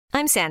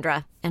I'm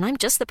Sandra, and I'm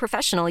just the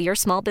professional your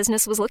small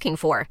business was looking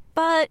for.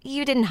 But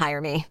you didn't hire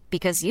me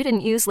because you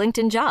didn't use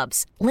LinkedIn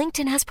Jobs.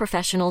 LinkedIn has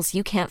professionals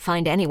you can't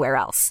find anywhere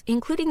else,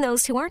 including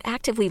those who aren't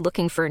actively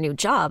looking for a new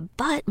job,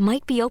 but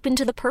might be open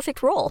to the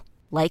perfect role,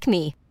 like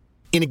me.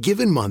 In a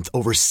given month,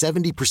 over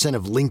 70%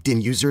 of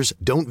LinkedIn users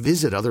don't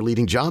visit other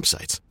leading job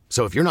sites.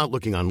 So if you're not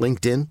looking on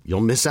LinkedIn,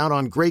 you'll miss out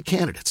on great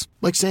candidates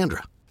like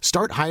Sandra.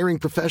 Start hiring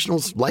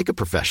professionals like a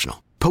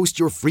professional. Post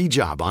your free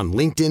job on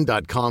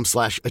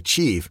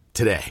linkedin.com/achieve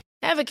today.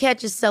 Ever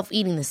catch yourself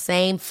eating the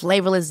same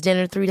flavorless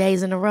dinner 3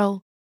 days in a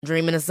row?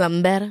 Dreaming of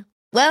something better?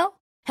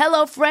 Well,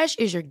 HelloFresh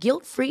is your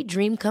guilt-free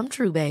dream come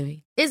true,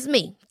 baby. It's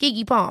me,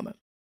 Keke Palmer.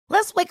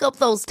 Let's wake up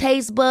those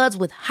taste buds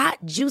with hot,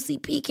 juicy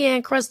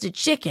pecan-crusted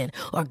chicken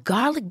or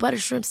garlic butter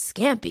shrimp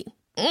scampi.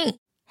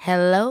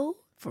 Hello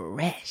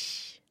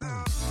Fresh.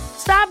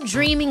 Stop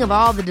dreaming of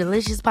all the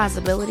delicious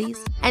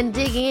possibilities and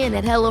dig in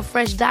at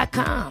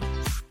HelloFresh.com.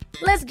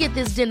 Let's get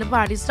this dinner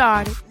party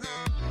started.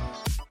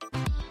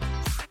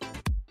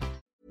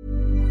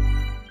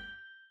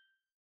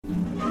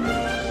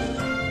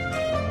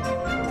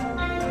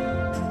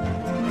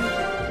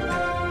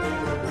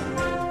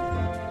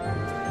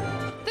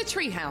 The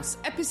Treehouse,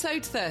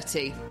 episode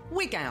 30,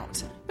 Wig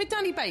Out, with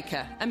Danny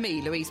Baker and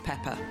me, Louise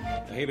Pepper.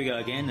 Here we go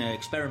again,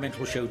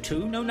 experimental show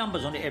 2. No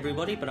numbers on it,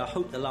 everybody, but I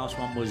hope the last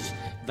one was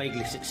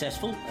vaguely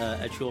successful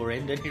at your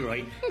end, at any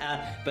rate.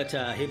 But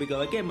here we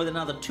go again with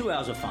another 2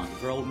 hours of fun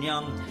for old and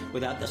young,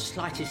 without the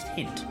slightest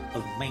hint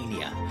of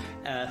mania.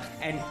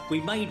 And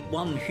we made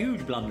one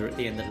huge blunder at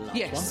the end of the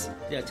last one.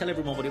 Yeah, tell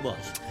everyone what it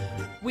was.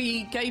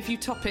 We gave you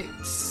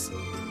topics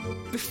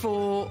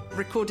before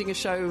recording a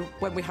show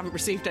when we haven't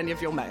received any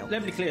of your mail.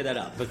 Let me clear that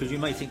up, because you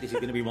may think this is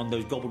going to be one of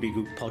those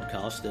gobbledygook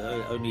podcasts that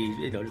only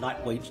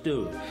lightweights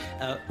do.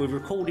 We're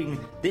recording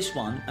this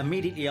one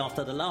immediately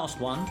after the last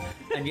one,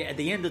 and yet at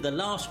the end of the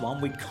last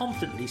one we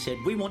confidently said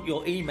we want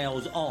your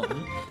emails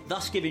on,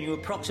 thus giving you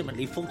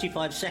approximately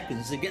 45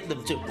 seconds to get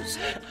them to us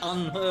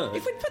unheard.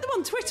 If we'd put them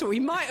on Twitter, we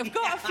might have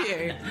got a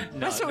few.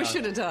 That's what we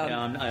should have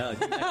done.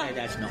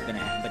 That's not going to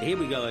happen. But here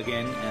we go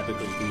again,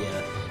 because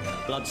the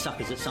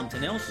bloodsuckers at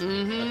something else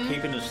are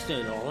keeping us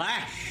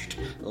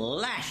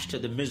lashed to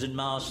the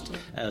mizzenmast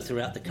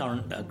throughout the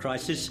current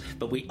crisis.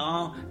 But we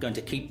are going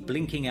to keep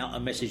blinking out a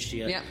message to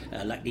you,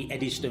 like the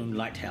Eddystone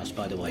Lighthouse,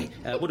 by the way.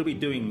 What are we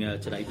doing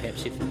today,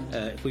 Peps?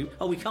 If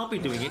we can't be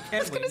doing it,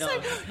 can we? No.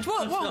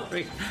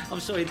 I'm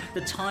sorry.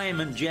 The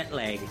time and jet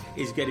lag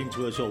is getting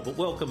to us all. But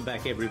welcome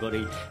back,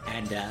 everybody.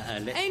 And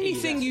let's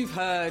anything you've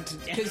heard,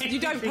 because you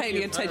don't pay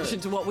any attention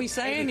to what we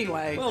say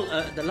anyway. Well,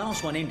 the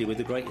last one ended with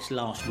the greatest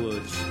last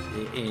words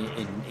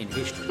in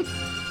history,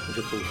 which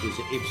of course was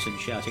Ibsen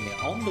shouting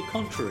it. On the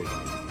contrary,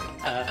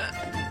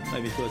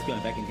 maybe it's worth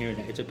going back and hearing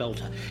it. It's a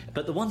belter.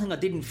 But the one thing I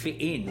didn't fit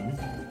in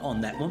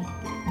on that one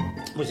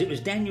was it was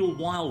Daniel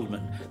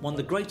Wildman, one of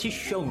the greatest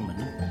showmen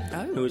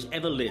who has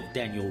ever lived.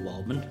 Daniel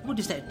Wildman. What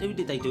is that? Who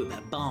did they do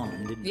about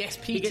Barnum? Yes,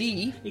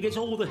 P.T. He gets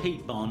all the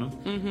heat, Barnum.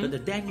 But the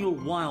Daniel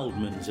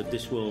Wildmans of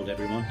this world,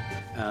 everyone,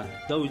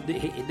 those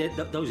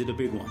are the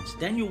big ones.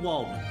 Daniel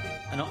Wildman.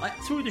 And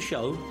through the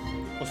show,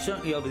 or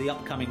certainly over the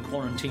upcoming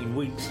quarantine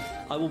weeks,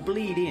 I will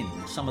bleed in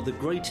some of the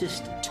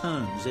greatest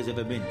turns there's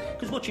ever been.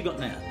 Because what you got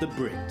now? The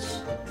Brits,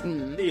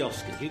 the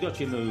Oscars. You got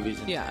your movies.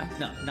 Yeah.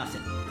 No,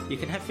 nothing. You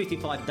can have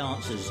 55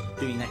 dancers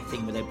doing that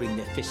thing where they bring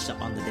their fists up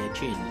under their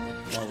chin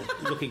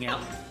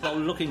while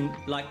looking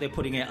like they're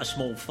putting out a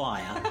small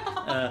fire.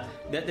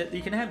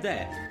 You can have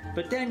that.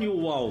 But Daniel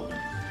Wildman,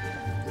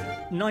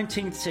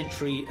 19th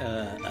century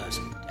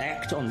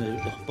act on the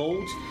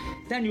boards.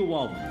 Daniel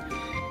Wildman,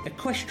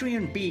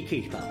 equestrian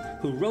beekeeper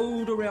who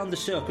rode around the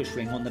circus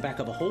ring on the back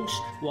of a horse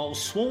while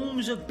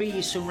swarms of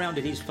bees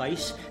surrounded his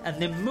face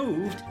and then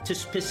moved to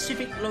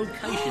specific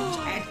locations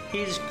at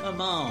his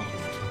command.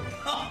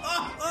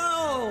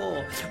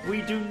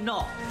 We do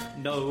not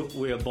know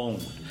we're born.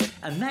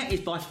 And that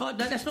is by far,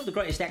 that's not the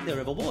greatest act there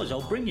ever was,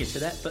 I'll bring you to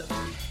that, but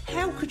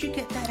how could you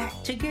get that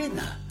act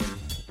together?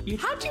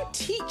 How do you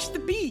teach the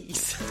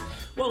bees?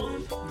 Well,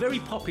 very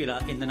popular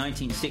in the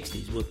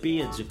 1960s were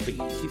beards of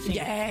bees.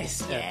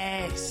 Yes.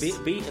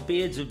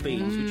 Beards of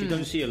bees, which you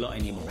don't see a lot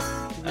anymore.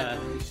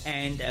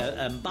 And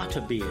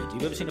butterbeard.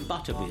 You've ever seen a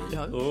butterbeard?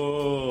 No.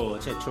 Oh,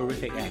 it's a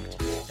terrific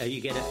act.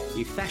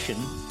 You fashion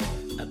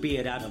a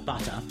beard out of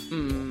butter,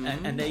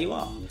 and there you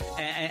are.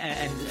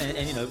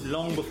 And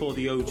long before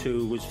the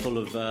O2 was full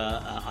of,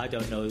 I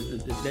don't know,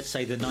 let's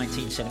say the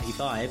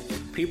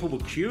 1975, people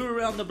would queue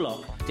around the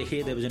block to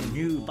hear there was a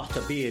new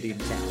butter beard in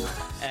town.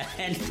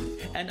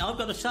 And I've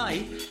got to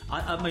say,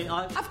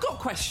 I've got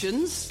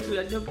questions.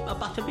 A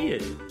butter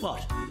beard?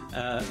 What?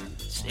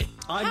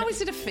 How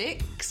is it a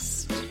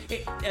fix?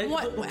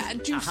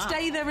 Do you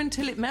stay there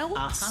until it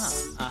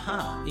melts?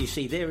 You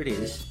see, there it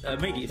is.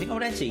 Immediately you think, oh,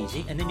 that's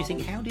easy. And then you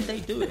think, how did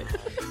they do it?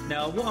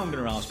 Now, what I'm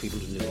going to ask people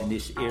to do in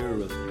this era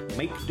of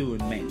make, do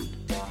and mend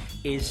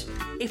is,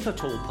 if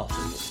at all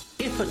possible,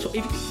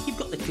 if you've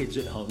got the kids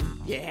at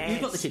home, yes.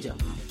 you've got the kids at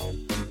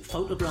home,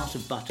 photographs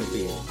of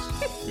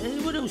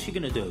butterbeards. What else are you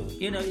going to do?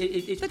 You know,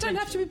 they don't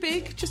have to be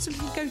big, just a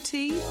little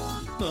goatee.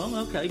 Well,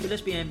 OK, but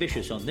let's be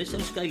ambitious on this.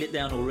 Don't scale it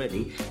down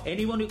already.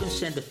 Anyone who can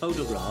send a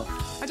photograph...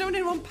 I don't want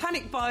anyone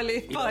panic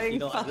buying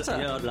butter.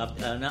 I'd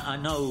love... I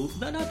know...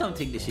 But I don't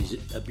think this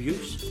is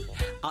abuse.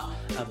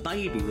 A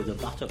baby with a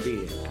butter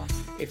beard.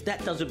 If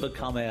that doesn't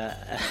become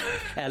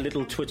our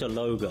little Twitter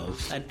logo,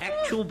 an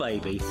actual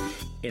baby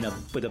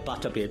with a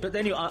butter beard. But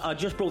then I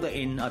just brought that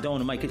in. I don't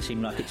want to make it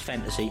seem like it's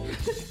fantasy.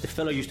 The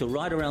fellow used to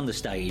ride around the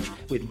stage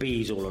with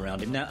bees all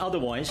around him. Now,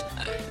 otherwise,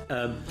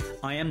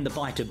 I am the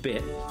biter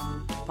bit.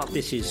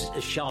 This is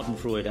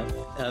Schadenfreude.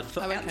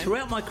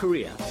 Throughout my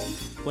career,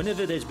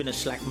 whenever there's been a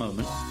slack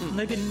moment, and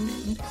they've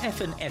been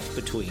F and F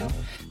between,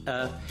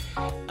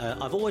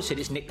 I've always said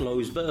it's Nick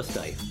Lowe's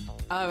birthday.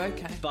 Oh,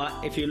 OK.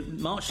 But if you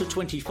March the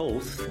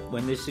 24th,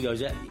 when this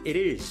goes out, it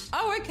is.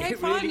 Oh, OK,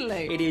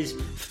 finally. It is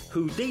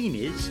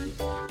Houdini's,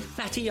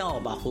 Fatty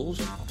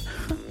Arbuckle's,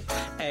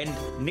 and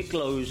Nick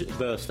Lowe's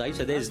birthday.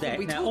 So there's that.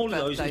 Now, all of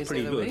those is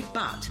pretty good.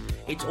 But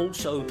it's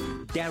also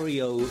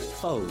Dario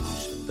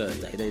Fo's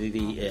birthday.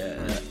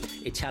 The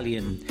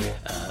Italian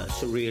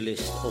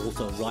surrealist,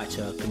 author,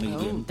 writer,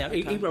 comedian. Oh,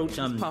 okay. He wrote...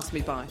 Pass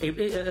me by.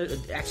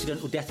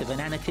 Accidental Death of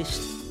an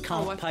Anarchist.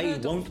 Can't pay,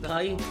 won't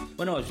pay.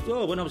 When I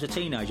was a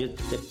teenager,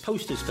 the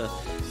posters for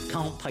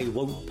Can't Pay,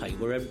 Won't Pay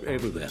were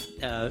everywhere.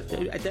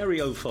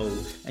 Dario Fo,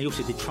 and he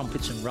also did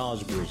Trumpets and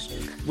Raspberries,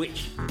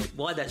 which,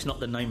 why that's not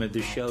the name of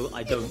the show,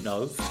 I don't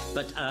know.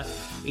 But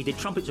he did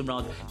Trumpets and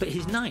Raspberries. But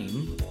his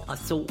name, I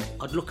thought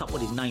I'd look up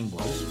what his name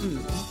was.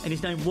 And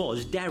his name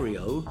was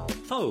Dario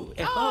Fo.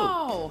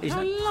 F-O. Oh,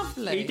 how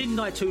lovely. He didn't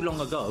die too long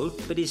ago,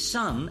 but his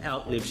son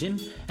outlives him,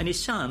 and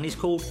his son is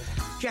called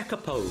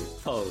Jacopo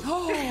Fo.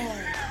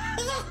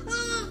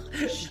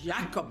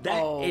 Jacopo.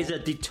 That is a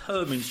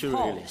determined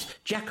surrealist.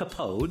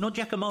 Jacopo, not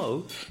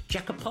Giacomo,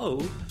 Jacopo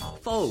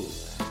Fo.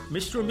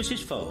 Mr. and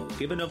Mrs. Fo,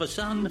 given of a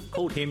son,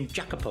 called him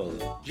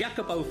Jacopo.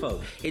 Jacopo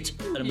Fo.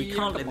 And we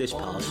can't let this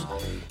pass.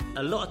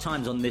 A lot of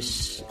times on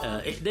this,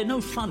 they're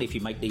no fun if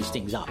you make these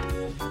things up,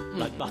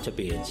 like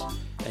Butterbeards.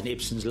 And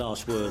Ibsen's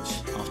last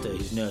words after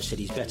his nurse said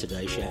he's better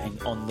today,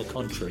 shouting, on the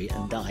contrary,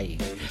 and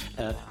dying.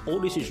 All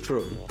this is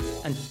true.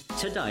 And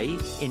today,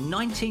 in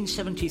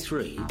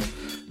 1973,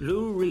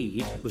 Lou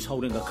Reed was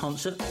holding a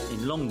concert in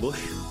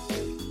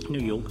Longbush, New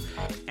York,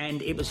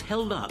 and it was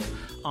held up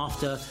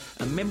after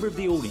a member of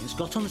the audience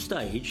got on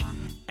stage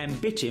and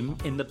bit him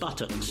in the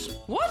buttocks.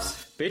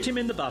 What? Bit him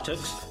in the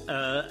buttocks.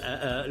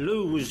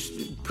 Lou was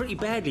pretty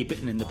badly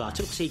bitten in the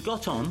buttocks. He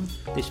got on,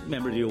 this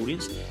member of the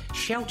audience,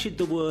 shouted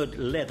the word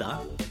leather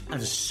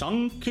and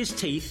sunk his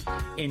teeth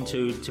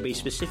into, to be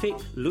specific,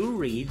 Lou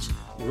Reed's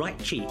right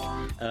cheek.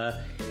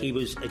 He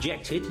was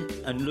ejected,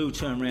 and Lou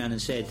turned around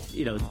and said,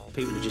 you know,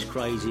 people are just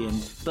crazy.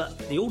 But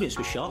the audience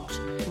was shocked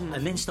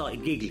and then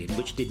started giggling,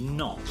 which did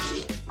not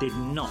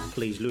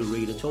please Lou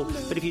Reed at all.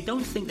 But if you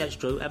don't think that's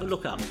true, have a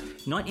look up.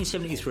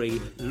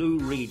 1973, Lou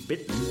Reed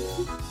bitten,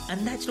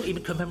 and that's not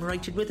even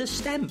commemorated with a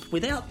stamp.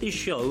 Without this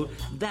show,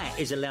 that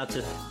is allowed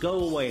to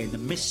go away in the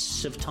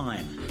mists of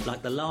time,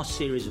 like the last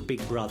series of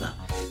Big Brother.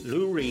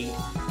 Lou Reed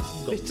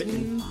got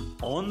bitten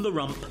on the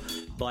rump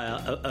by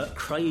a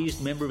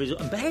crazed member of his...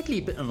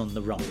 badly bitten on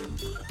the rump.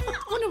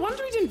 Oh, no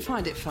wonder he didn't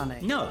find it funny.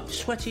 No,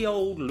 sweaty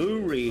old Lou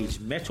Reed's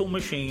metal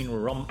machine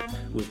rump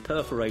was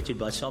perforated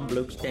by some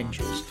bloke's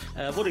dentures.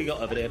 What do you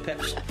got over there,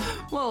 Peps?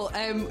 Well,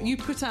 you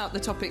put out the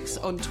topics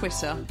on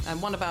Twitter,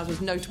 and one of ours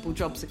was notable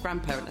jobs a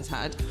grandparent has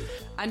had,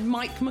 and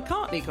Mike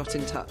McCartney got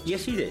in touch.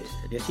 Yes, he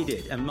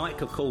did. And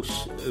Mike, of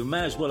course, who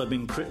may as well have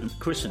been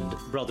christened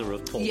brother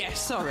of Paul. Yes,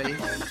 sorry.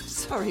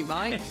 Sorry,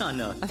 Mike. I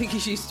know. I think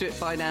he's used to it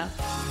by now.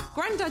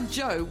 Grandad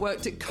Joe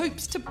worked at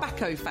Cope's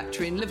tobacco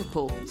factory in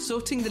Liverpool,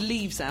 sorting the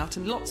leaves out,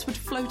 and lots would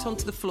float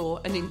onto the floor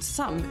and in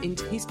some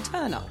into his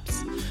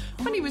turnips.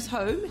 When he was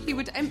home, he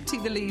would empty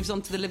the leaves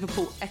onto the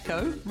Liverpool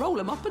Echo, roll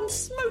them up and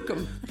smoke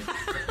them.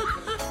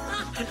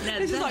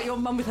 This is like your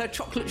mum with her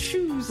chocolate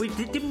shoes.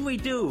 Didn't we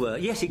do...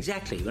 yes,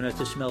 exactly. When I had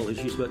to smell as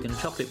she worked in a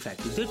chocolate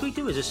factory. Did we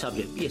do as a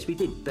subject? Yes, we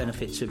did.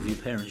 Benefits of your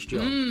parents'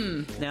 job.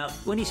 Now,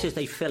 when he says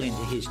they fell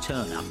into his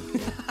turnip,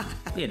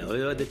 you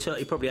know,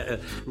 he probably had to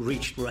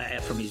reach right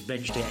out from his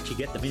bench to actually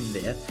get them in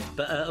there.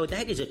 But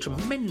that is a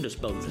tremendous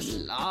bonus.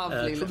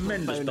 Lovely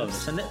tremendous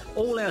bonus. And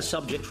all our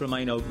subjects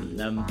remain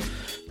open.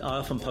 I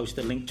often post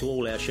a link to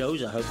all our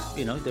shows. I hope,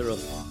 you know, they're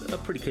of a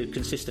pretty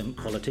consistent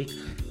quality.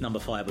 Number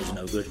 5 was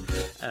no good.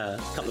 A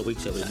couple of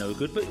weeks ago was no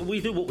good. But we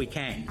do what we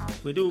can.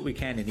 We do what we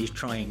can in these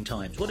trying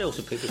times. What else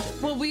have people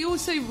said? Well, we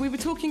were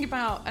talking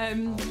about...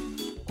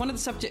 one of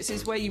the subjects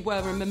is where you were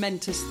and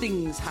momentous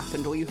things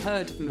happened, or you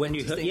heard of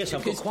momentous things. Yes,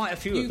 I've got quite a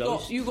few of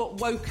those. You got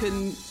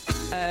woken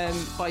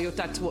by your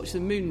dad to watch the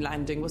moon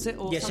landing, was it?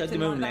 Or yes, at the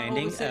moon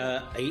landing.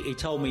 He He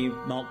told me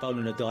Mark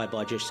Bolan had died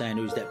by just saying,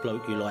 who's that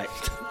bloke you like?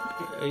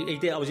 He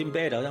did. I was in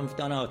bed. I don't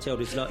know how to tell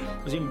this. I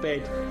was in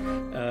bed.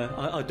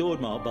 I adored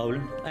Mark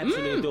Bolan.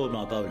 Absolutely adored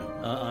Mark Bolan.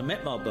 I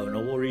met Mark Bolan.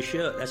 I wore his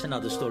shirt. That's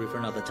another story for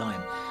another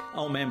time.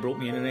 Old man brought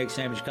me in an egg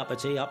sandwich, cup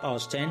of tea, up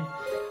past 10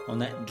 on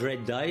that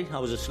dread day. I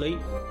was asleep.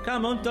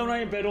 Come on, don't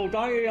lay in bed all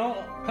day.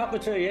 Cup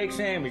of tea, egg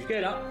sandwich,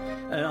 get up.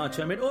 And I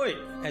turned him, oi,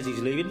 as he's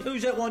leaving,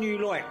 who's that one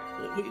you like?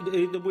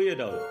 The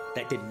weirdo.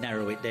 That didn't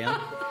narrow it down.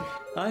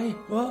 Hey,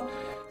 what?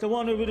 The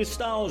one with the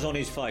stars on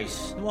his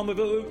face. The one with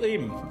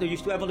him they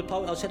used to have on the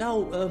poster. I said,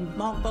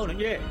 Mark Bolan,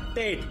 yeah,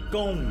 dead,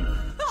 gone.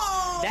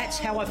 That's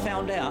how I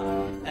found out.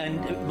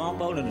 And Mark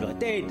Bolan was like,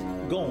 dead,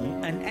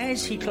 gone. And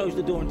as he closed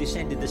the door and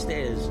descended the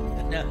stairs,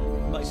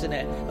 I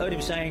heard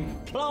him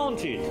saying,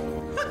 planted.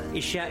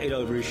 He shouted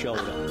over his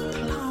shoulder,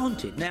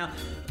 planted. Now,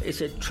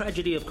 it's a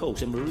tragedy, of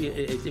course, and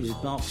it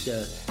was Mark's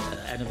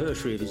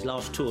anniversary of his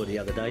last tour the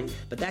other day,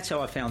 but that's how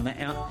I found that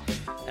out.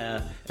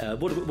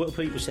 What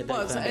people said they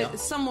found out?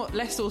 Somewhat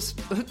less that's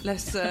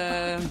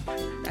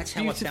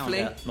how I found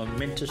out.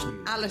 Momentous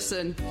news.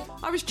 Alison,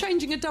 I was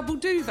changing a double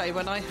duvet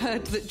when I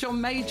heard that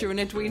John Major and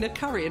Edwina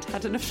Curry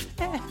had an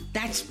affair.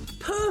 That's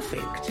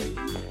perfect.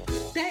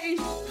 That is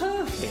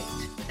perfect.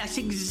 That's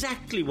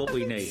exactly what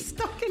we need.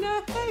 Stuck in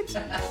her head.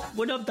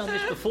 When I've done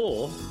this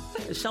before,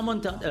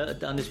 someone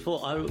done this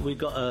before. We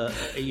got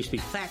it used to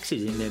be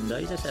faxes in them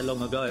days. That's how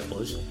long ago it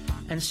was.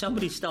 And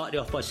somebody started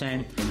off by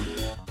saying,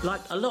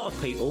 like a lot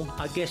of people,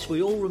 I guess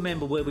we all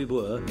remember where we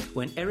were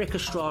when Eric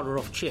Estrada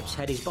off Chips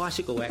had his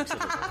bicycle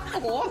accident.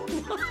 What?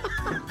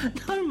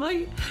 No,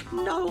 mate.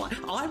 No,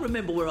 I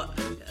remember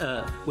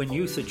when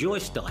Youtha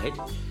Joyce died.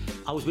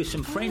 I was with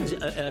some friends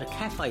at a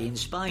cafe in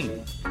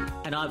Spain,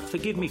 and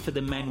forgive me for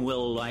the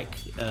Manuel-like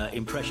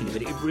impression of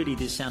it. It really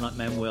did sound like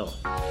Manuel.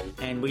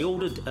 And we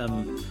ordered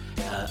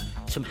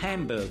some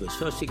hamburgers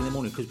first thing in the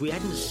morning because we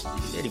hadn't.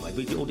 Anyway,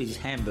 we ordered these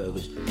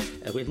hamburgers.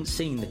 We hadn't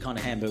seen the kind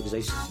of hamburgers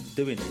they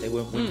do in it. They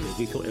weren't windy.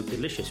 We thought they were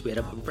delicious. We had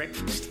a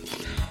breakfast.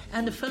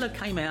 And the fella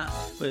came out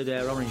with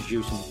their orange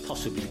juice and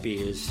possibly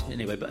beers,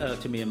 anyway, but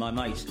to me and my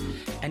mates.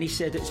 And he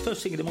said, it's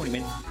first thing in the morning, he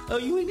went, "Oh,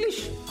 you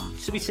English?"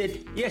 So we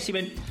said, yes. He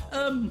went,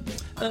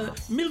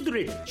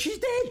 Mildred, she's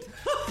dead.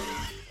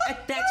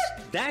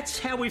 That's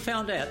how we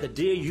found out that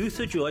dear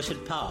Youtha Joyce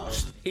had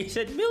passed. He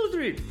said,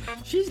 Mildred,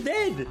 she's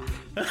dead.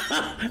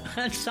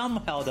 And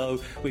somehow, though,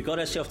 we got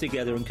ourselves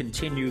together and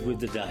continued with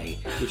the day,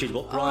 which is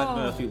what Brian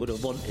Murphy would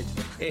have wanted.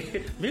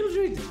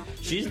 Mildred,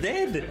 she's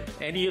dead.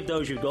 Any of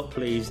those you've got,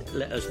 please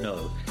let us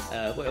know.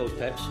 What else,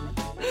 Peps?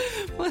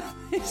 Well,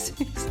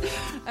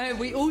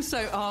 we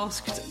also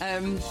asked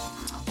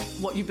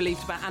what you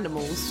believed about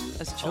animals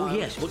as a child. Oh,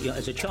 yes,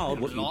 as a child,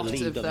 what you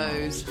believed about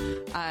those.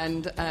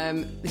 And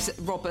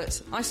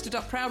Robert, I stood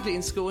up proudly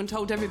in school and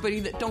told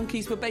everybody that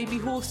donkeys were baby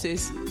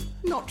horses.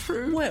 Not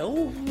true.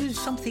 Well, there's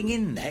something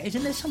in that.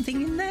 Isn't there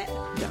something in that?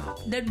 No.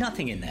 There's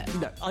nothing in that.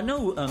 No. I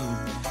know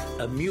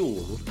a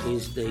mule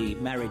is the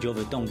marriage of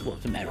a donkey.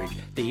 What's the marriage?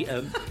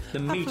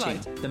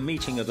 The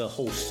meeting of a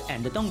horse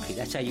and a donkey.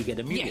 That's how you get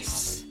a mule.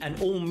 Yes. And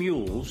all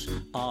mules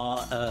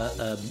are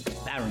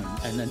barren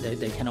and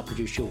they cannot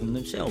produce children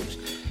themselves.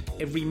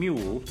 Every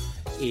mule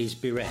is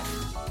bereft.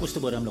 What's the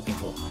word I'm looking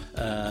for?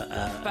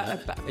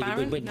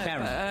 Barren?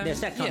 Barren.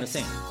 There's that kind of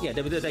thing. Yeah,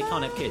 they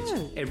can't have kids.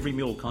 Every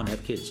mule can't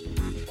have kids.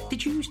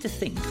 Did you used to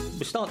think...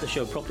 We'll start the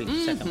show properly in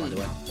a second, by the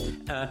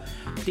way.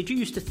 Did you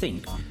used to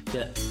think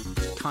that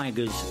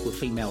tigers were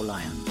female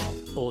lions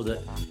or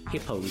that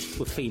hippos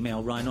were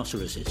female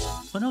rhinoceroses?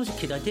 When I was a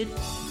kid, I did.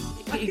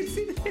 I can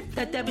see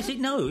that was it.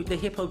 No, the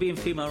hippo being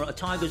female,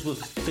 tigers were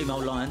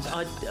female lions.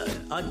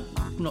 I'm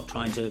not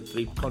trying to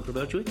be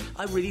controversial.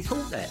 I really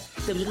thought that.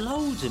 There was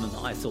loads of them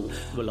that I thought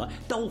were like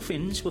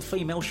dolphins were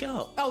female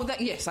sharks. Oh,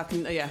 yes, I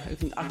can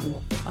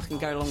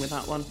go along with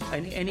that one.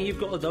 Any you've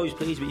got of those,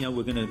 please? But,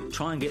 we're going to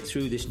try and get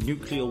through this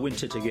nuclear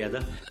winter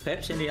together.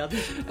 Peps, any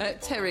others?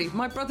 Terry,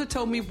 my brother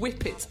told me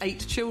whippets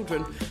ate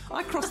children.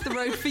 I crossed the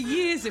road for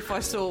years if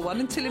I saw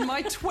one until in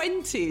my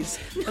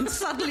 20s, and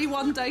suddenly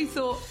one day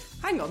thought,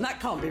 hang on, that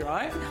can't be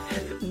right.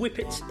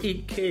 Whippets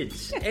eat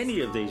kids. Yes.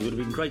 Any of these would have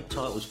been great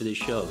titles for this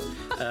show.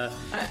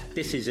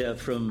 This is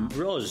from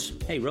Roz.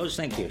 Hey, Roz,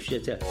 thank you.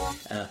 She said,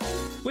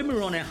 when we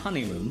were on our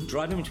honeymoon,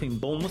 driving between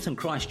Bournemouth and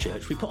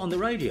Christchurch, we put on the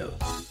radio,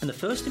 and the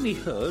first thing we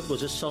heard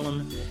was a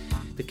solemn,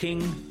 "The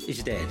King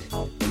is dead."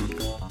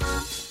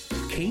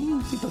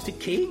 King? We posted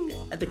King?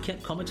 And the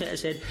commentator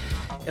said,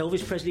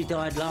 Elvis Presley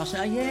died last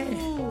night. Yeah.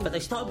 But they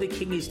started with The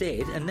King is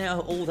dead, and now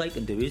all they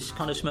can do is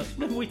kind of smoke.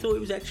 Remember, we thought it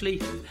was actually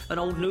an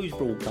old news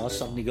broadcast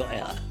suddenly got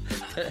out.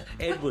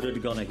 Edward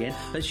had gone again.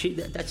 But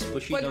that's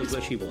where she knows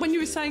where she was. When you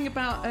were saying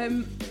about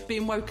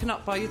being woken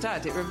up by your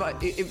dad, it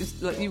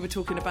was like you were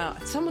talking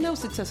about... Someone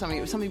else had said something.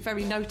 It was something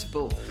very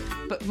notable.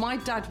 But my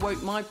dad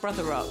woke my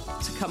brother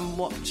up to come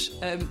watch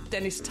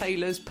Dennis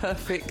Taylor's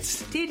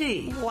Perfect... Did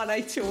he?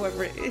 180 or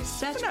whatever it is.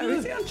 That's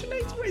good. Is it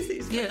 180? What is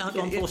it? Yeah,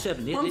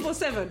 147.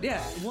 147,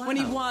 yeah. Wow. When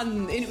he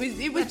won,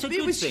 it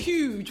was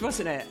huge,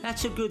 wasn't it?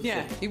 That's a good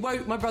thing. He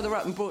woke my brother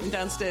up and brought him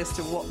downstairs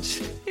to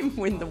watch him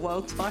win the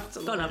world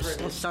title. God, I'm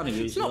son of you.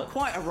 It's not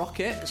quite a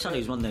rocket.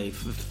 Sonny's one of the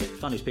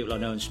funniest people I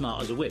know and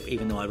smart as a whip,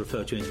 even though I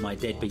refer to him as my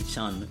deadbeat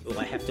son, who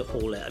I have to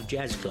haul out of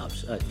jazz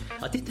clubs.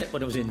 I did that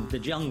when I was in the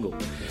jungle.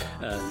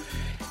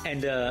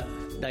 And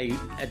they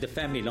had the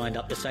family lined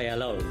up to say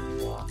hello.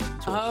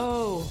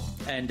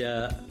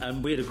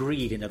 And we had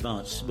agreed in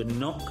advance we're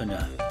not going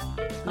to...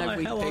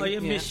 how are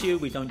you? Miss you?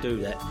 We don't do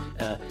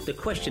that. The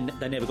question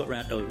they never got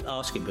round to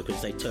asking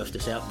because they turfed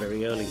us out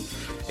very early.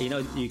 You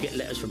know, you get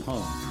letters from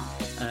home.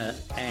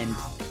 And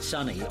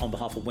Sonny, on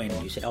behalf of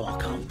Wendy, said, I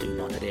can't do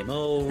one of them.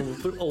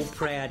 We're all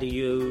proud of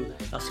you.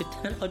 I said,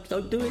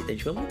 don't do it then.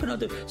 She went, what can I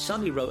do?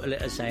 Sonny wrote a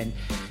letter saying,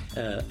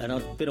 and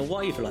I've been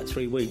away for like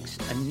 3 weeks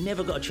and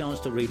never got a chance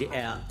to read it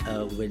out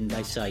when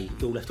they say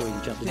you all have to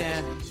read each other's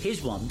letters.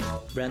 His one,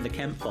 round the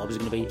campfire, was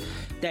going to be,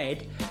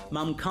 Dad,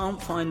 Mum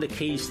can't find the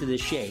keys to the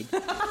shed.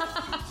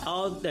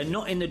 They're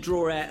not in the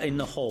drawer out in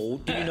the hall.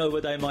 Do you know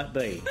where they might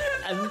be?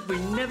 And we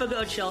never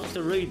got a chance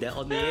to read that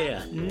on the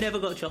air. Never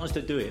got a chance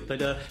to do it.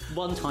 But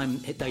one time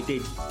they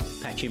did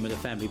patch in with the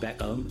family back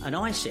home, and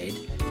I said,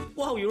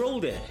 "Wow, you're all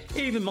there.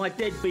 Even my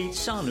deadbeat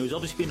son, who's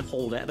obviously been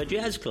hauled out of a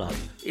jazz club."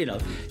 You know,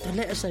 the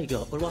letters they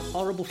got. What a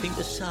horrible thing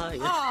to say.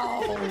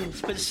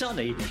 But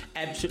Sonny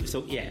absolutely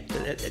thought, yeah,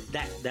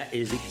 that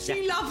is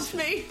exactly. He loves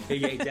me.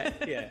 Yeah,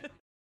 exactly. Yeah.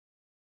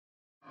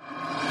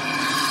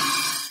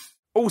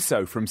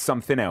 Also from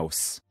Something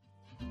Else.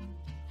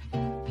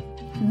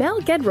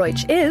 Mel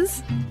Gedroych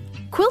is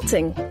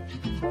quilting.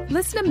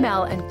 Listen to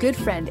Mel and good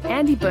friend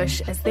Andy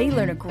Bush as they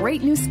learn a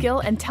great new skill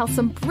and tell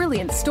some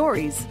brilliant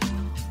stories,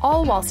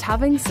 all whilst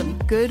having some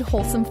good,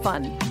 wholesome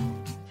fun.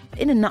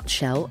 In a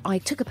nutshell, I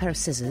took a pair of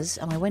scissors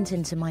and I went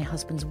into my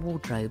husband's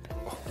wardrobe.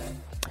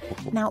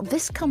 Now,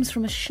 this comes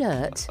from a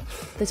shirt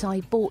that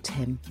I bought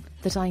him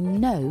that I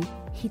know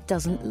he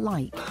doesn't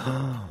like.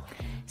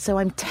 So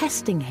I'm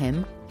testing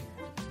him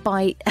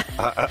by...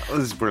 this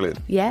is brilliant.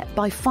 Yeah,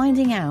 by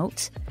finding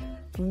out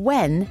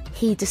when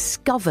he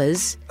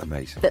discovers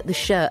that the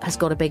shirt has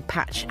got a big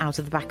patch out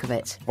of the back of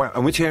it. Wow,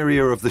 and which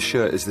area of the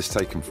shirt is this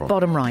taken from?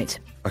 Bottom right.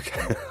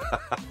 Okay.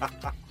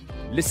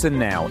 Listen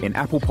now in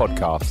Apple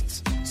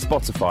Podcasts,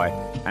 Spotify,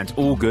 and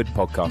all good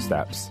podcast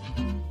apps.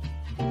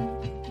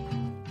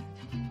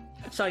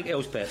 Something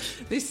else,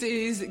 Beth. This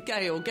is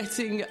Gail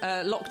getting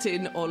locked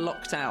in or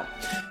locked out.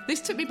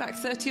 This took me back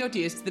 30-odd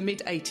years to the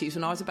mid-80s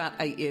when I was about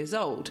 8 years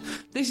old.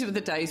 These were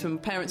the days when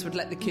parents would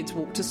let the kids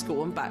walk to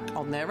school and back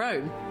on their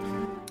own.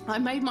 I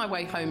made my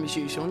way home as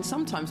usual, and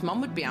sometimes Mum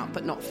would be out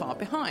but not far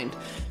behind.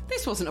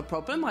 This wasn't a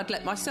problem. I'd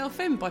let myself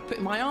in by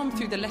putting my arm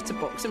through the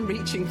letterbox and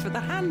reaching for the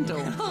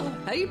handle.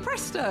 Hey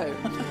presto!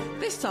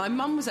 This time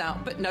Mum was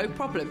out but no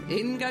problem.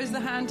 In goes the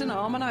hand and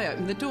arm and I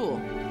opened the door.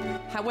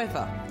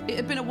 However, it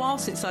had been a while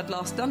since I'd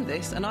last done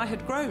this and I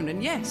had grown,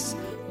 and yes,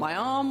 my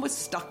arm was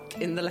stuck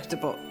in the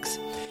letterbox.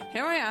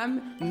 Here I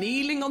am,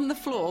 kneeling on the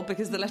floor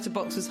because the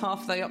letterbox was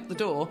halfway up the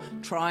door,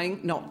 trying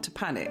not to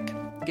panic.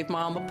 Give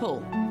my arm a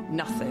pull.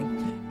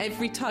 Nothing.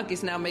 Every tug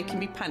is now making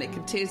me panic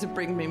and tears are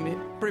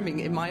brimming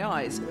in my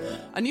eyes.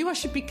 I knew I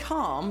should be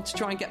calm to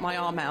try and get my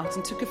arm out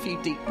and took a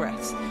few deep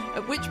breaths,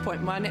 at which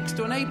point my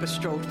next-door neighbour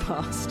strolled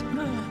past.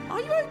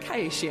 Are you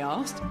okay? She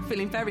asked.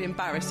 Feeling very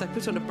embarrassed, I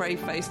put on a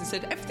brave face and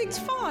said, everything's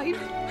fine.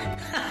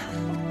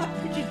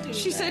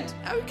 She said,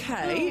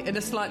 okay, in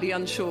a slightly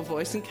unsure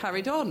voice and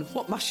carried on.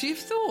 What must she have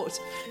thought?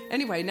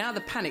 Anyway, now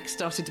the panic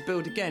started to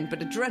build again, but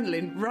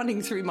adrenaline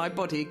running through my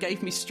body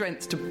gave me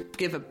strength to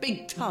give a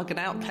big tug and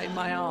out came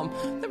my arm.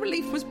 The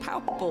relief was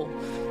palpable.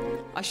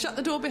 I shut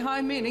the door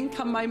behind me and in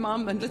come my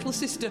mum and little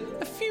sister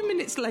a few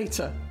minutes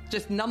later,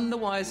 just none the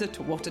wiser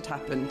to what had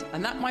happened.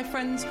 And that, my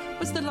friends,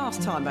 was the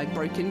last time I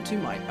broke into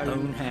my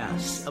own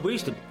house. We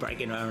used to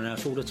break into our own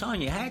house all the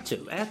time. You had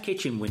to. Our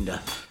kitchen window,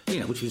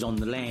 which was on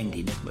the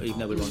landing, even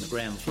though we were on the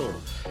ground floor,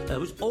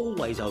 was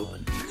always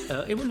open.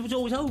 It was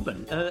always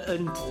open.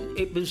 And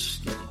it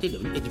was,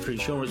 for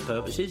insurance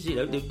purposes,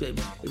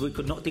 we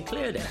could not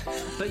declare that.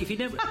 But if you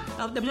never...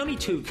 there was only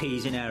 2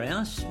 keys in our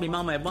house. My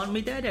mum had one, my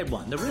dad had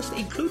one. The rest,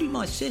 including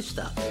my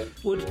sister,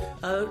 would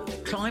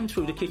climb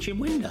through the kitchen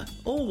window.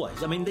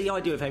 Always. I mean, the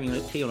idea of having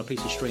a key on a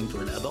piece of string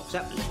for a letterbox,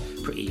 that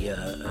was pretty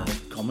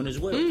common as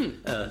well.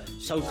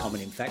 So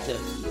common, in fact,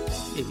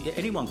 that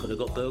anyone could have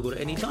got burgled at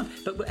any time.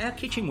 But our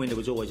kitchen window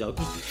was always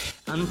open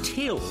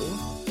until...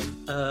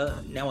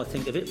 now I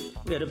think of it,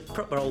 we had a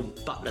proper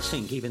old butler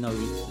sink, even though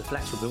the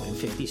flats were built in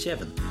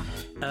 57.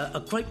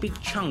 A great big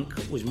chunk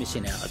was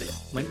missing out of it.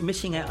 Went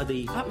missing out of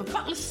the... Out of a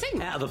butler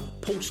sink? Out of a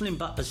porcelain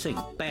butler sink.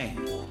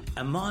 Bang.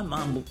 And my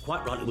mum,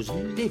 quite rightly, was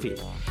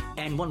livid.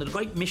 And one of the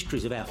great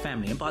mysteries of our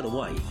family, and by the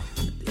way,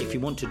 if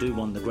you want to do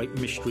one of the great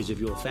mysteries of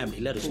your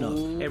family, let us know.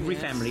 Ooh, Every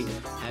family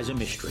has a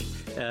mystery.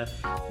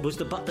 Was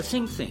the butler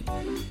sink thing.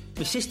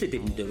 My sister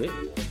didn't do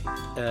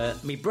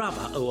it. My brother,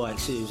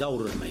 who's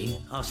older than me,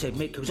 I said,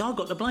 Mick, because I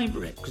got the blame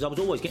for it, because I was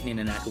always getting in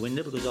and out the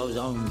window, because I was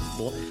home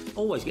boy,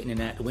 always getting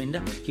in and out the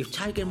window. You've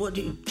taken, what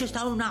do you just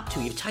own up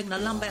to? You've taken a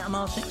lump out of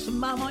my sink. I said,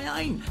 Mum,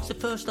 I ain't. It's the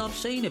first I've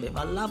seen of it.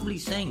 My lovely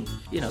sink,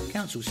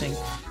 council sink.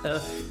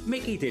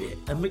 Mickey did it,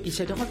 and Mickey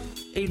said,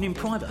 even in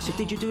private, I said,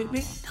 did you do it,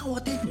 Mick? No, I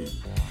didn't.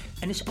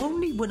 And it's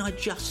only when I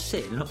just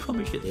said, and I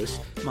promise you this,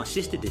 my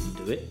sister didn't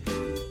do it.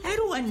 How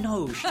do I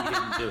know she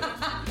didn't do it?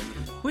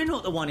 We're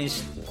not the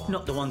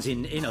ones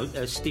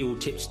in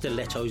steel-tipped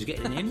stilettos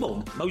getting in,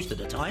 well, most of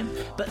the time.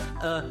 But,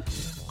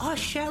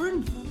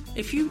 Sharon,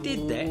 if you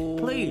did that,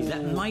 please,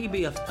 that may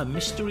be a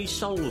mystery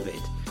solve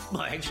it.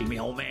 Well, actually, my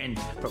old man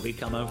probably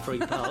come home 3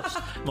 parts.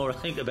 More I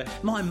think about it.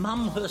 My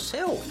mum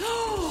herself.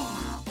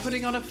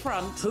 Putting on a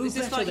front. Who This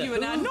is better like than- you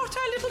and I. who- Not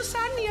our little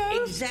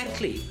Sanyo.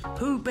 Exactly.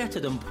 Who better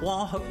than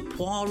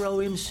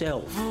Poirot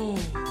himself?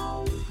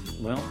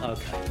 Well,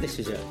 OK,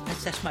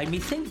 that's made me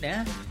think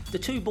now. The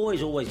 2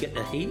 boys always get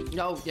the heat.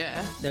 Oh,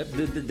 yeah.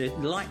 The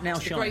light now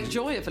The shines. great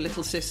joy of a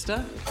little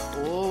sister.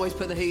 Always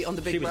put the heat on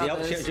the big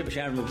brothers.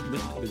 Sharon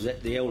was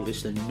the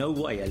eldest, and no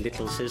way a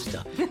little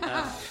sister.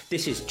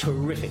 This is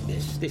terrific.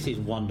 This is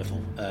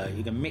wonderful.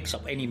 You can mix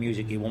up any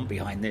music you want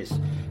behind this.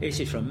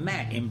 This is from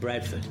Matt in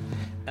Bradford,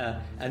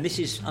 and this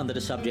is under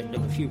the subject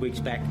of a few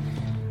weeks back.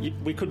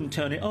 We couldn't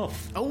turn it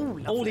off. Oh,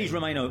 lovely. All these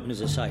remain open,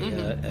 as I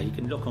say. You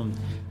can look on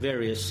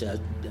various...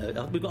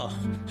 we've got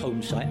a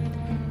home site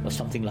or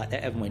something like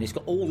that, haven't we? And it's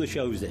got all the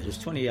shows there. There's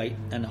 28,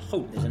 and I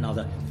hope there's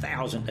another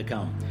 1,000 to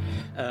come.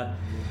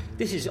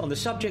 This is on the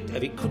subject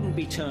of it couldn't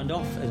be turned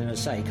off, as I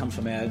say, it comes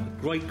from our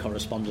great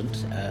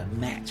correspondent,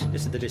 Matt.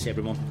 Listen to this,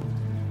 everyone.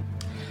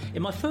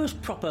 In my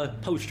first proper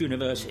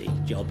post-university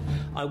job,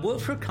 I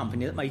worked for a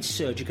company that made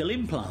surgical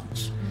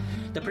implants.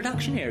 The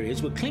production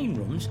areas were clean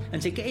rooms,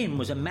 and to get in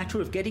was a matter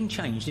of getting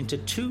changed into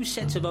 2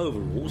 sets of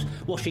overalls,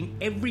 washing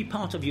every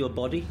part of your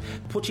body,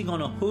 putting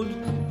on a hood,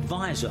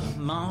 visor,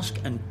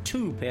 mask, and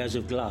 2 pairs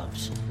of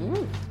gloves.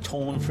 Ooh.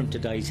 Torn from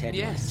today's headlines.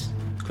 Yes.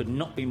 Could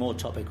not be more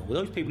topical.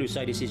 Those people who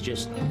say this is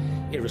just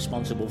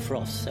Irresponsible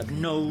Frosts have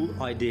no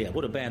idea.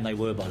 What a band they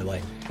were, by the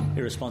way.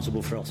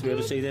 Irresponsible Frosts. You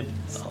ever see them?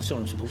 Oh, I saw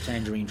them support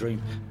Tangerine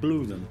Dream.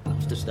 Blew them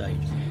off the stage,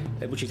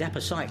 which is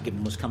apposite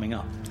given what's coming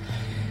up.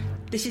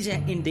 This is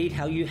indeed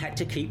how you had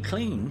to keep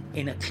clean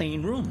in a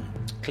clean room.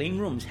 Clean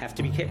rooms have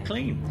to be kept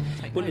clean.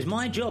 Well, it was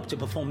my job to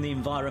perform the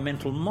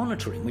environmental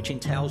monitoring, which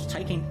entails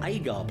taking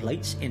agar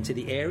plates into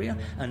the area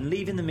and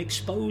leaving them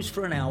exposed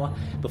for an hour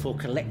before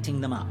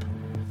collecting them up.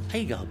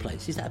 Agar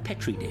plates, is that a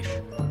Petri dish?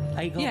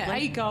 Agar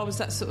plate? Agar was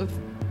that sort of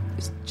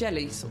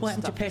jelly sort What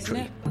of happened stuff, to Petri?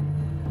 isn't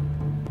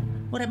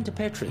it? What happened to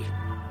Petri?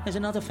 There's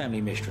another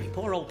family mystery.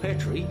 Poor old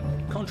Petri.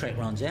 Contract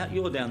runs out.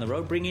 You're down the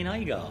road. Bring in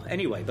Agar.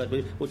 Anyway, but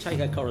we'll take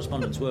our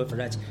correspondent's word for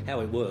that's how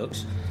it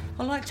works.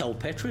 I liked old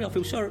Petri. I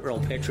feel sorry for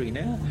old Petri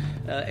now.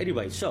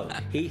 Anyway, so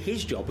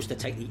his job was to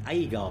take the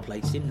Agar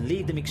plates in and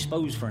leave them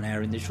exposed for an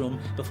hour in this room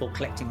before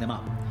collecting them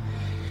up.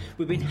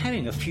 We've been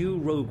having a few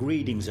rogue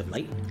readings of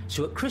late,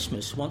 so at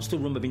Christmas, once the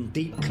room had been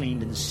deep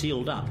cleaned and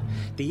sealed up,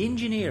 the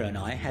engineer and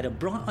I had a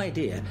bright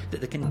idea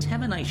that the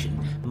contamination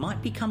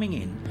might be coming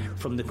in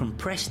from the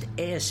compressed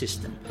air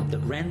system that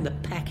ran the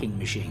packing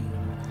machine.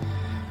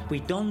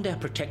 We donned our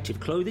protective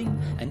clothing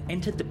and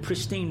entered the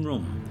pristine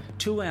room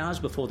 2 hours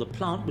before the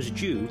plant was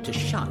due to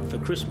shut for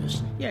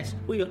Christmas. Yes,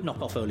 we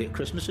knock off early at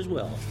Christmas as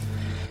well.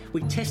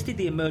 We tested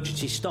the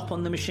emergency stop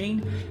on the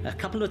machine a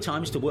couple of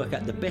times to work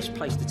out the best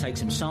place to take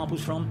some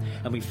samples from,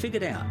 and we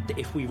figured out that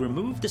if we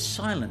removed the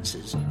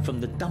silencers from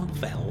the dump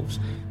valves,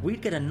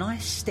 we'd get a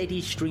nice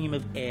steady stream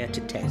of air to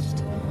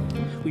test.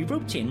 We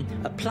roped in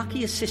a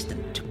plucky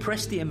assistant to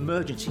press the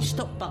emergency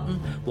stop button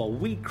while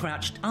we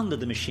crouched under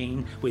the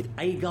machine with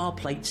agar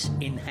plates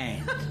in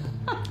hand.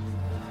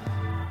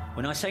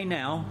 When I say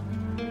now,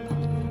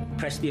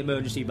 press the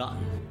emergency button,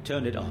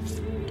 turn it off.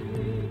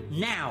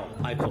 Now,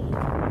 I call.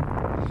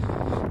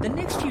 The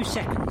next few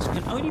seconds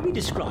can only be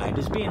described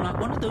as being like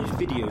one of those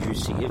videos you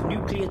see of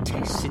nuclear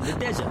tests in the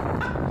desert.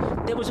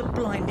 There was a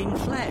blinding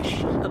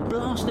flash, a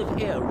blast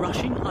of air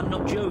rushing, I'm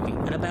not joking,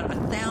 at about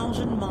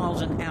 1,000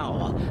 miles an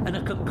hour, and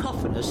a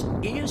cacophonous,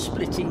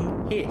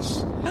 ear-splitting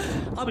hiss.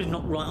 I was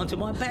knocked right onto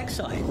my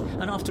backside,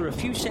 and after a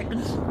few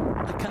seconds,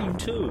 I came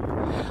to.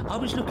 I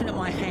was looking at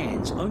my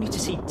hands, only to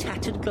see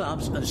tattered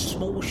gloves and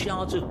small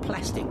shards of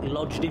plastic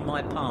lodged in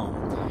my palm.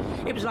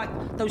 It was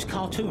like those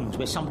cartoons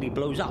where somebody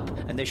blows up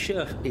and their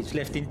shirt is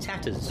left in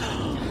tatters.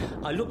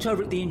 I looked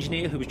over at the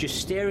engineer, who was just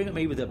staring at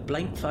me with a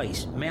blank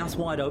face, mouth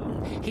wide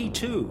open. He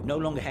too no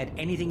longer had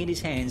anything in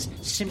his hands,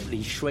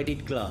 simply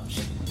shredded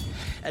gloves.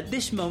 At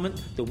this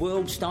moment, the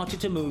world started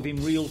to move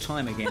in real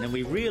time again, and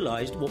we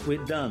realised what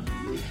we'd done.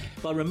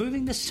 By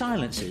removing the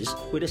silencers,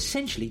 we'd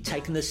essentially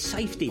taken the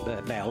safety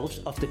valves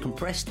off the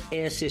compressed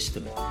air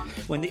system.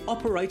 When the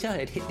operator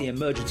had hit the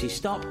emergency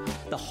stop,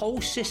 the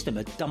whole system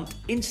had dumped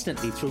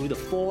instantly through the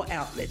 4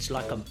 outlets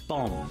like a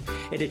bomb.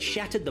 It had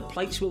shattered the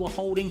plates we were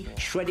holding,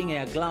 shredding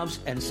our gloves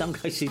and, in some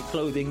cases,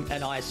 clothing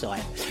and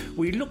eyesight.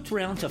 We looked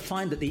around to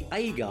find that the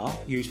agar,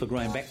 used for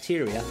growing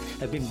bacteria,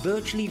 had been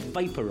virtually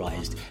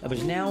vaporised and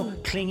was now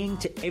clinging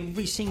to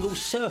every single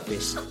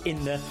surface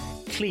in the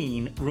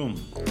clean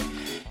room.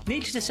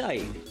 Needless to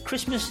say,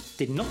 Christmas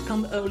did not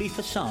come early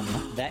for some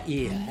that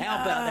year.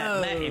 How about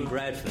that, Matt in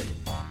Bradford?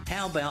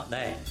 How about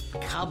that?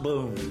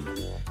 Kaboom.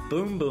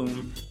 Boom,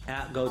 boom,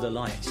 out go the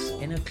lights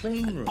in a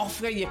clean room.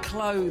 Off go your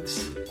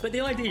clothes. But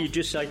the idea, you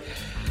just say,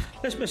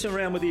 let's mess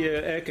around with the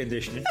air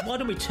conditioning. Why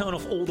don't we turn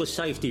off all the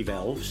safety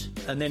valves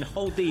and then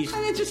hold these...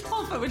 And then just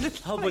hover with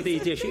the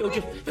dish.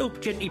 It'll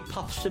gently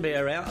puff some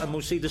air out and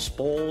we'll see the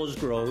spores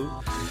grow.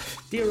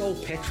 Dear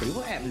old Petrie.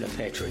 What happened to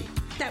Petrie?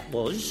 That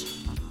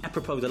was,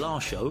 apropos the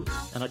last show,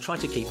 and I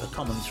tried to keep a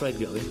common thread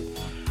going,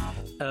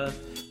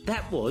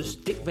 that was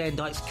Dick Van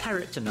Dyke's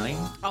character name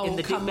in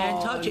the Dick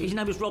Van Dyke. His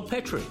name was Rob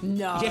Petrie.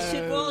 No. Yes,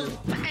 it was.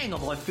 Bang!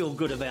 I feel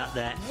good about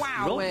that.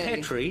 Wow. Rob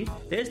Petrie.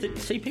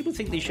 See, people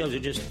think these shows are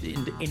just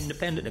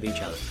independent of each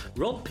other.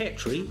 Rob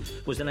Petrie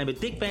was the name of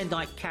Dick Van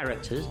Dyke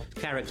character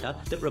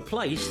that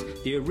replaced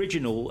the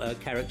original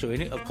character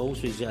in it. Of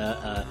course, was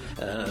the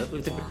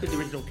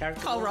original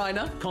character. Carl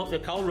Reiner.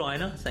 Carl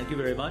Reiner. Thank you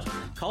very much.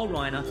 Carl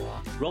Reiner,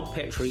 Rob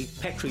Petrie,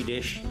 Petrie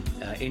Dish,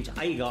 into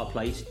Agar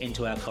Place,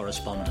 into our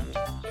correspondent.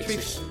 It's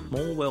a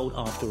small world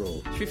after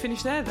all. Should we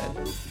finish there then?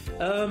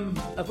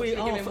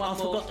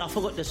 I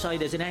forgot to say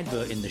there's an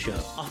advert in the show.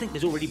 I think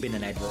there's already been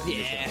an advert in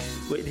the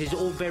show. It's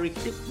all very...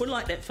 We're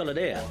like that fella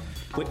there.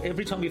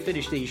 Every time we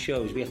finish these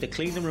shows, we have to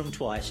clean the room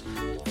twice,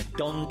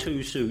 don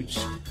 2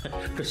 suits,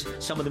 because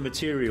some of the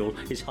material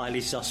is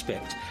highly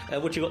suspect.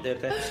 What you got there,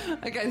 Pep?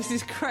 Okay, this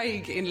is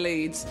Craig in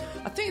Leeds.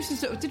 I think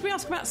it's just... Did we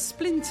ask about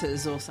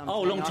splinters or something?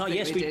 Oh, a long time.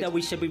 Yes,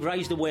 we said we've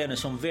raised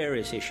awareness on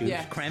various issues.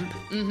 Yeah. Cramp.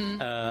 Mm-hmm.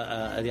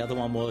 The other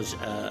one was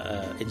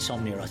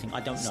insomnia, I think. I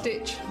don't know.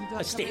 Stitch.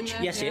 A stitch.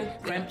 Yes,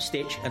 Cramp,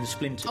 stitch and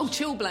splinters. Oh,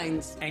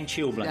 chilblains. And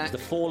chilblains. Yeah. The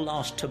 4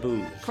 last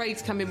taboos.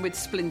 Craig's come in with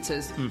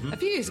splinters. Mm-hmm. A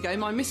few years ago,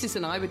 my missus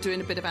and I were doing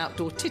a bit of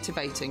outdoor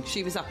titivating.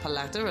 She was up a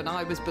ladder and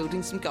I was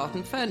building some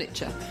garden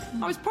furniture.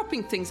 I was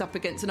propping things up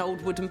against an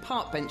old wooden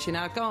park bench in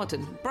our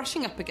garden.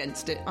 Brushing up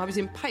against it, I was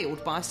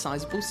impaled by a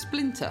sizable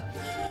splinter.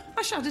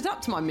 I shouted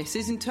up to my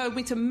missus and told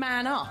me to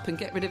man up and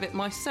get rid of it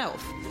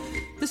myself.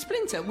 The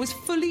splinter was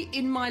fully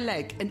in my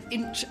leg, 1.5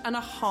 inches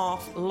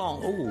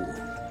long. Ooh.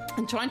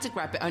 And trying to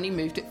grab it only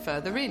moved it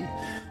further in.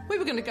 We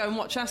were going to go and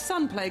watch our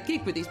son play a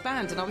gig with his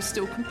band and I was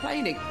still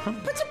complaining.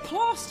 Put a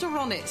plaster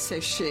on it,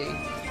 says she.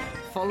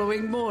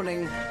 Following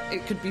morning,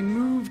 it could be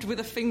moved with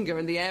a finger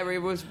and the area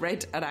was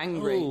red and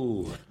angry.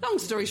 Ooh. Long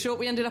story short,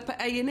 we ended up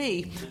at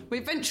A&E. We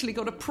eventually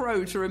got a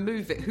pro to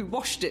remove it who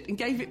washed it and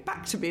gave it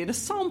back to me in a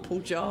sample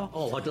jar.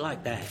 Oh, I'd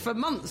like that. For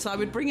months, I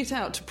would bring it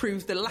out to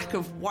prove the lack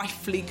of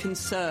wifely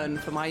concern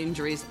for my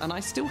injuries, and I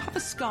still have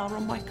a scar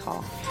on my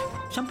calf.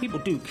 Some people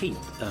do keep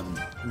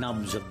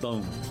nubs of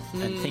bone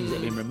and things that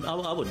have been removed.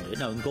 I wouldn't do it,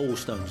 no, and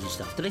gallstones and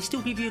stuff. Do they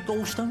still give you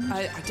gallstones?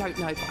 I don't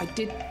know, but I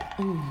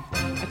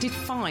did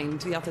find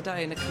the other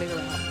day in a clear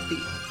out the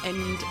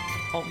end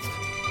of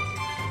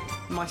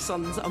my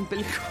son's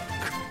umbilical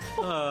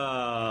cord.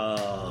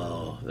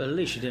 Oh, at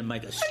least you didn't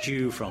make a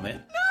stew from it.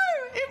 No,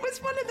 it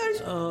was one of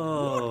those...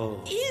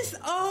 Oh. What is...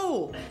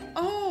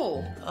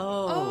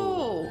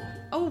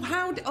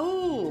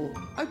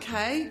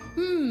 Okay.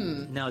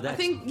 No, that's... I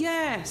think,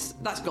 yes,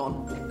 that's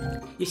gone.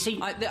 You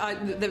see...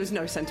 there was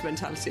no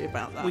sentimentality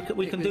about that.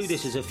 We can do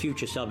this as a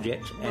future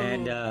subject,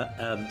 and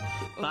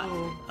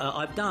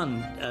I've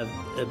done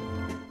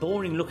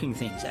boring-looking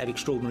things that have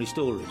extraordinary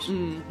stories.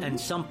 Mm-hmm.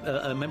 And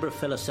I remember a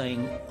fella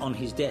saying on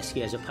his desk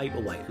he has a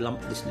paperweight,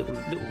 this little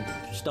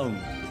stone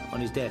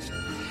on his desk.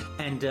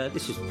 And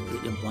this is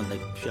one the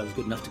show's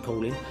good enough to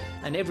call in.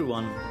 And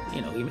everyone,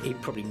 he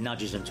probably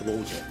nudges them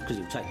towards it because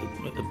he'll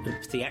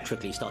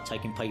theatrically start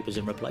taking papers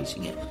and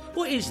replacing it.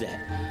 What is that?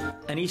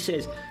 And he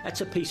says,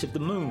 that's a piece of the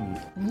moon.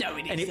 No,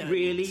 it isn't. And it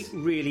really,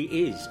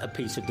 really is a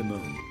piece of the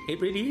moon.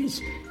 It really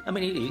is. I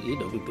mean,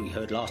 we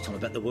heard last time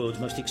about the world's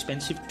most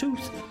expensive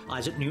tooth,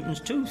 Isaac Newton's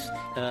tooth.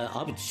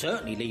 I would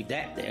certainly leave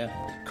that there,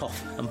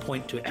 cough and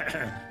point to it.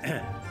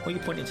 What are you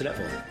pointing to that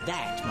for?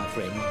 That, my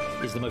friend,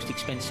 is the most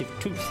expensive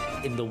tooth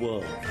in the world.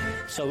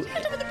 So with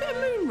a bit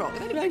of moon rock.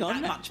 They didn't pay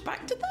that much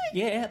back, did they?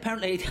 Yeah,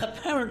 apparently,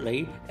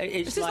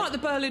 it's like the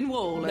Berlin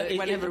Wall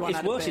when everyone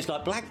had it's worse. A bit. It's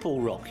like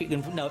Blackpool Rock.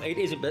 It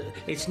isn't, but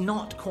it's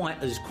not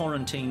quite as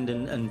quarantined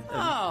and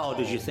odd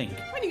as you think.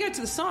 When you go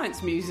to the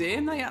Science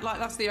Museum, they act like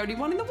that's the only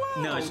one in the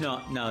world. No, it's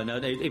not. No,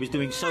 it was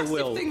doing so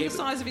well. Thing the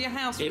size of your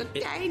house with a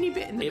tiny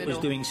bit in the middle. It was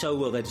doing so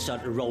well they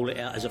decided to roll it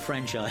out as a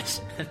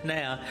franchise, and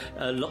now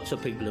lots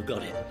of people have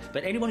got it.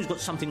 But anyone who's got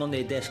something on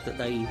their desk that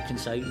they can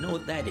say, you know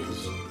what that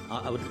is,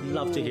 I would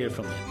love to hear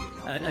from you.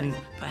 And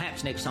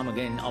perhaps next time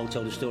again I'll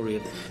tell the story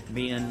of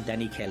me and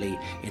Danny Kelly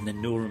in the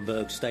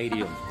Nuremberg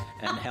Stadium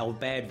and how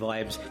bad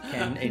vibes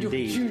can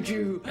indeed...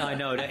 Juju. I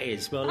know, that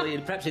is. Well,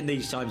 perhaps in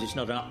these times it's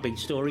not an upbeat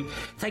story.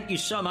 Thank you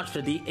so much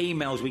for the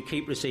emails we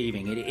keep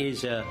receiving. It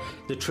is the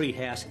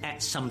treehouse at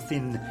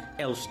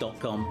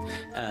somethingelse.com.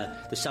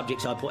 The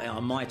subjects I put out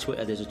on my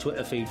Twitter, there's a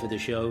Twitter feed for the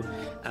show.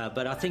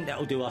 But I think that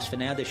will do us for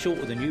now. They're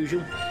shorter than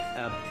usual,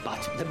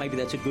 but maybe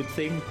that's a good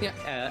thing. Yeah.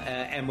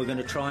 And we're going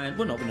to try and...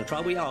 We're not going to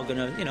try. We are going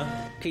to,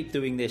 keep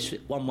doing this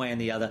one way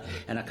and the other.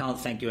 And I can't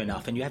thank you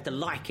enough. And you have to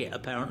like it,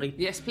 apparently.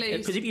 Yes, please.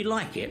 Because if you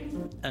like it,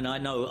 and I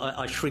know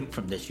I shrink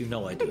from this,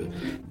 I do,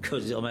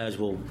 because I may as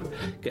well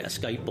get a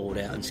skateboard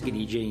out and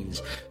skinny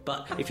jeans.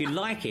 But if you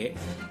like it,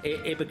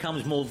 it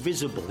becomes more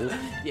visible.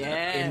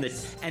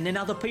 Yes. And then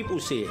other people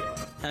see it.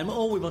 And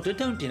all we want to,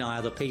 don't deny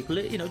other people.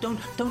 Don't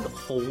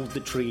hold the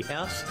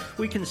treehouse.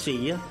 We can see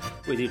you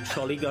with your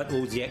trolley going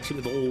towards the exit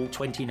with all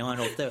 29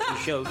 or 30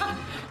 shows.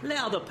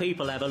 Let other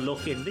people have a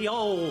look in. The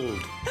old.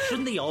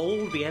 Shouldn't the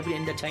old be able to be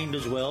entertained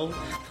as well?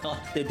 Oh,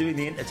 they're doing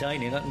the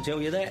entertaining, I can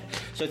tell you that.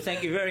 So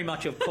thank you very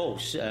much, of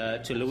course,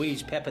 to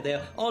Louise Pepper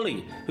there.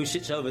 Ollie, who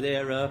sits over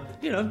there,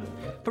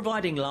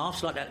 providing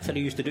laughs like that fellow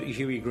used to do to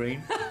Huey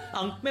Green.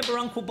 Remember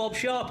Uncle Bob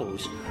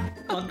Sharples?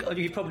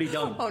 You probably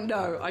don't. Oh,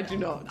 no, I do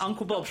not.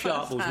 Uncle Bob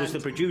Sharples was the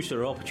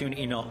producer of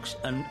Opportunity Knocks,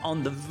 and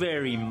on the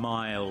very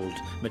mild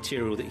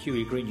material that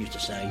Huey Green used to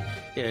say,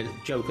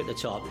 joke at the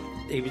top,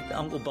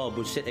 Uncle Bob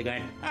would sit there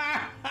going,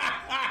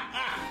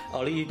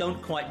 Ollie, you don't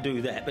quite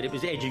do that, but it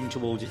was edging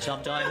towards it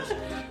sometimes.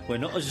 We're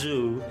not a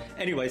zoo.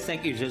 Anyway,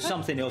 thank you to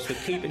Something Else for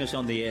keeping us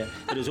on the air,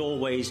 but as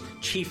always,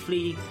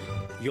 chiefly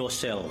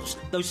yourselves.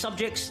 Those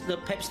subjects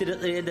that Peps did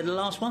at the end of the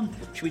last one,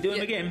 should we do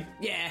them again?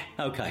 Yeah.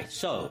 Okay,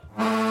 so...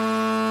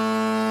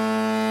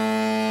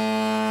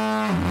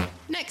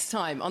 Next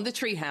time on The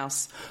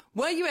Treehouse,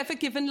 were you ever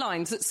given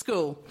lines at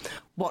school?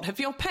 What have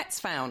your pets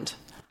found?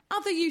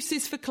 Other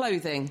uses for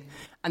clothing?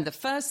 And the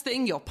first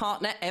thing your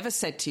partner ever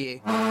said to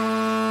you?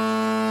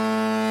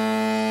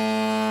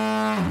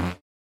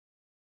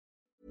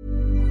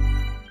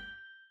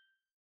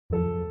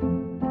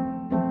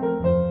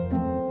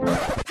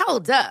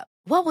 Hold up.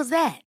 What was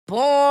that?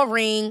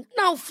 Boring.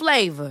 No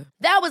flavor.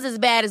 That was as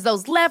bad as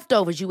those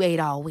leftovers you ate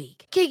all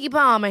week. Keke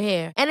Palmer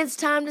here. And it's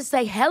time to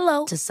say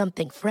hello to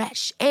something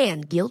fresh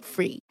and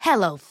guilt-free.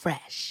 Hello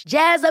Fresh.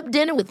 Jazz up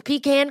dinner with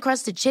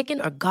pecan-crusted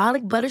chicken or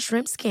garlic butter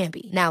shrimp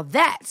scampi. Now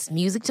that's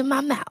music to my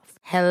mouth.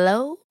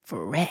 Hello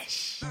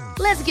Fresh.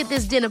 Let's get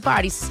this dinner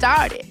party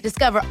started.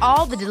 Discover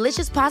all the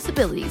delicious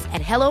possibilities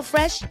at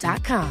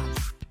HelloFresh.com.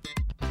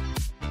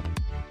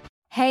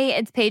 Hey,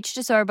 it's Paige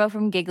DeSorbo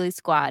from Giggly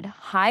Squad.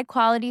 High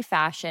quality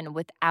fashion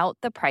without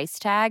the price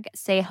tag.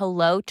 Say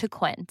hello to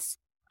Quince.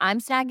 I'm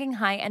snagging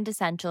high-end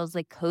essentials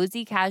like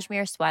cozy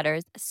cashmere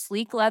sweaters,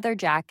 sleek leather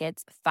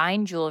jackets,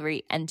 fine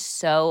jewelry, and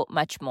so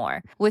much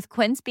more. With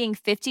Quince being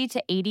 50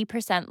 to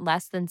 80%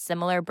 less than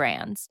similar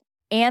brands.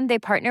 And they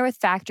partner with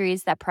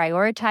factories that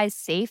prioritize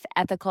safe,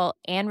 ethical,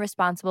 and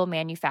responsible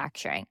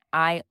manufacturing.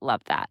 I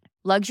love that.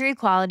 Luxury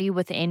quality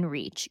within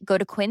reach. Go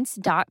to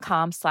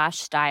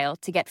quince.com/style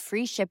to get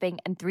free shipping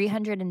and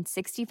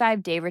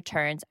 365-day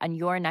returns on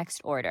your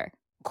next order.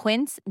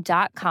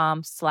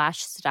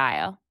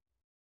 Quince.com/style.